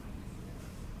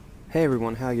Hey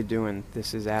everyone, how you doing?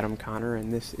 This is Adam Connor,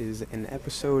 and this is an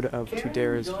episode of To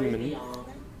Dare is Human.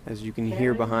 As you can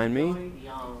hear behind me,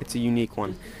 it's a unique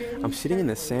one. I'm sitting in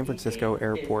the San Francisco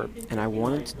airport, and I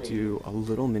wanted to do a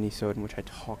little mini-sode in which I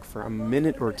talk for a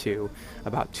minute or two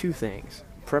about two things: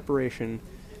 preparation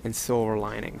and silver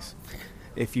linings.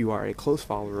 If you are a close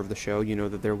follower of the show, you know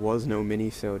that there was no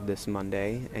mini-sode this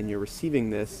Monday, and you're receiving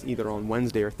this either on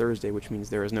Wednesday or Thursday, which means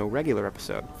there is no regular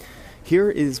episode.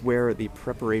 Here is where the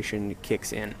preparation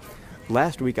kicks in.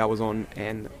 Last week I was on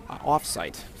an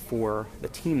offsite for the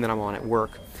team that I'm on at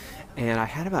work, and I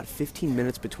had about 15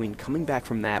 minutes between coming back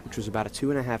from that, which was about a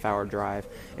 2.5 hour drive,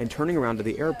 and turning around to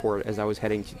the airport as I was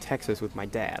heading to Texas with my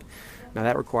dad. Now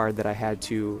that required that I had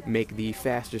to make the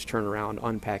fastest turnaround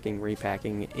unpacking,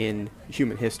 repacking in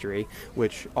human history,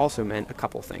 which also meant a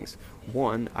couple things.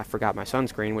 One, I forgot my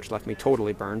sunscreen, which left me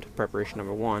totally burned, preparation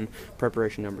number one.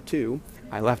 Preparation number two,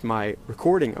 I left my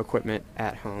recording equipment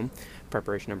at home,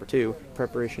 preparation number two.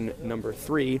 Preparation number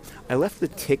three, I left the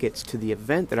tickets to the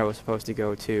event that I was supposed to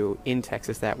go to in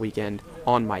Texas that weekend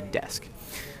on my desk.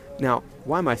 Now,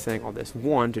 why am I saying all this?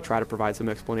 One, to try to provide some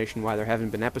explanation why there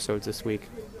haven't been episodes this week,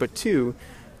 but two,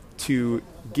 to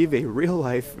give a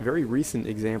real-life, very recent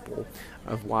example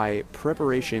of why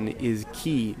preparation is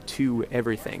key to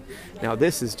everything. Now,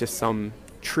 this is just some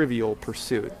trivial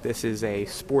pursuit. This is a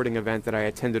sporting event that I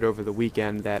attended over the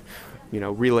weekend that,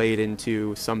 relayed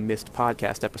into some missed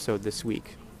podcast episode this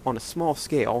week. On a small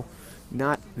scale,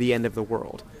 not the end of the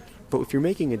world. But if you're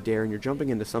making a dare and you're jumping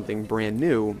into something brand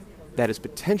new that is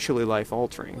potentially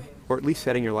life-altering, or at least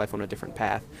setting your life on a different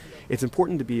path, it's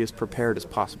important to be as prepared as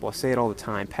possible. I say it all the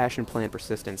time: passion, plan,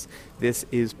 persistence. This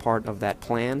is part of that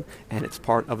plan, and it's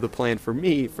part of the plan for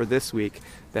me for this week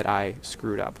that I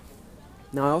screwed up.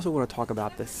 Now, I also want to talk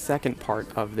about the second part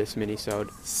of this mini-sode,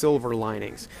 silver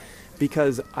linings,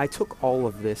 because I took all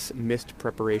of this missed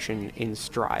preparation in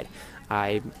stride.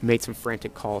 I made some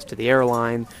frantic calls to the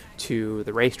airline, to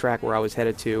the racetrack where I was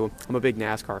headed to. I'm a big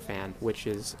NASCAR fan, which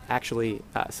is actually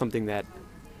something that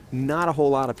not a whole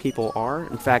lot of people are.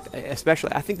 In fact,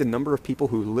 especially, I think the number of people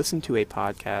who listen to a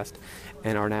podcast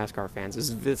and are NASCAR fans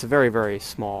it's a very, very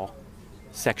small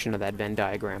section of that Venn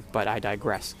diagram, but I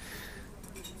digress.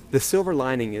 The silver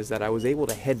lining is that I was able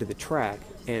to head to the track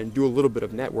and do a little bit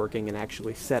of networking and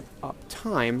actually set up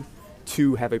time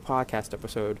to have a podcast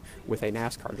episode with a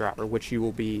NASCAR driver, which you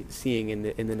will be seeing in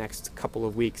the next couple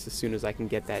of weeks as soon as I can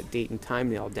get that date and time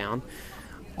nailed down.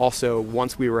 Also,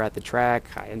 once we were at the track,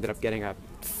 I ended up getting a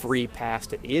free pass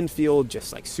to the infield,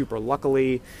 just like super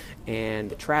luckily, and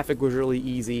the traffic was really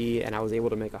easy, and I was able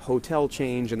to make a hotel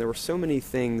change, and there were so many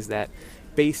things that,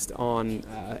 based on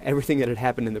everything that had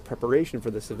happened in the preparation for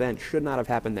this event, should not have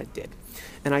happened that did.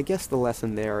 And I guess the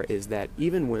lesson there is that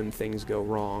even when things go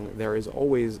wrong, there is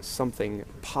always something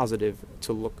positive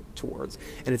to look towards.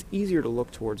 And it's easier to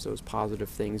look towards those positive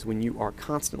things when you are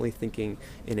constantly thinking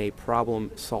in a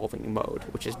problem-solving mode,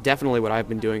 which is definitely what I've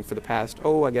been doing for the past,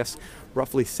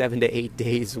 roughly 7 to 8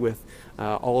 days with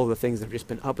all of the things that have just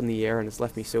been up in the air, and it's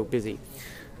left me so busy.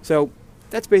 So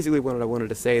that's basically what I wanted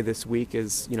to say this week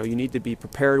is, you need to be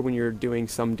prepared when you're doing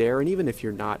some dare, and even if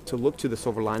you're not, to look to the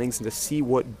silver linings and to see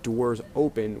what doors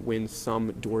open when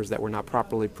some doors that were not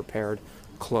properly prepared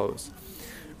close.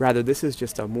 Rather, this is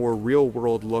just a more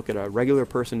real-world look at a regular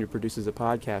person who produces a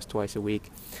podcast twice a week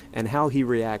and how he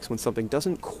reacts when something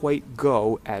doesn't quite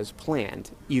go as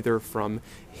planned, either from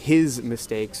his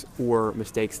mistakes or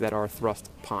mistakes that are thrust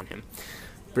upon him.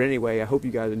 But anyway, I hope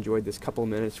you guys enjoyed this couple of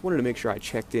minutes. Wanted to make sure I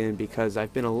checked in because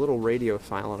I've been a little radio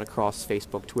silent across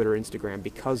Facebook, Twitter, Instagram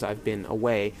because I've been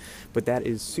away, but that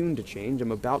is soon to change. I'm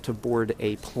about to board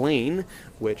a plane,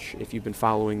 which, if you've been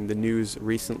following the news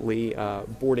recently,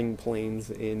 boarding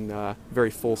planes in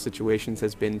very full situations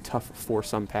has been tough for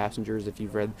some passengers if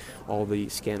you've read all the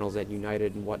scandals at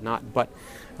United and whatnot. But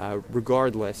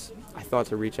regardless, I thought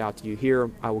to reach out to you here.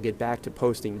 I will get back to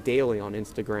posting daily on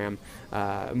Instagram,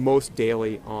 most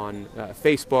daily on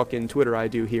Facebook and Twitter. I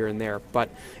do here and there. But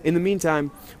in the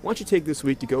meantime, why don't you take this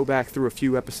week to go back through a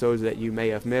few episodes that you may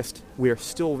have missed. We are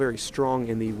still very strong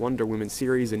in the Wonder Woman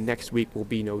series, and next week will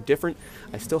be no different.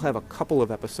 I still have a couple of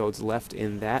episodes left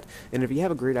in that, and if you have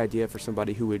a great idea for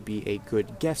somebody who would be a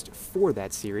good guest for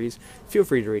that series, feel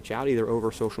free to reach out either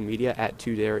over social media at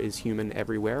 2dareishuman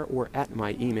everywhere or at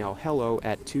my email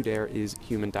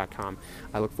hello@2dareishuman.com.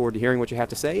 I look forward to hearing what you have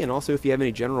to say, and also if you have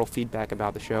any general feedback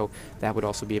about the show, that would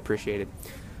also be appreciated.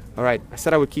 All right, I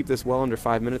said I would keep this well under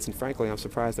 5 minutes, and frankly, I'm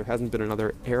surprised there hasn't been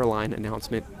another airline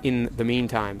announcement in the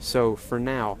meantime. So for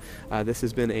now, this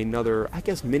has been another,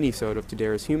 mini-sode of To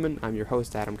Dare is Human. I'm your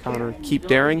host, Adam Connor. Keep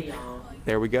daring.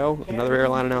 There we go, another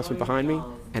airline announcement behind me,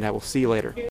 and I will see you later.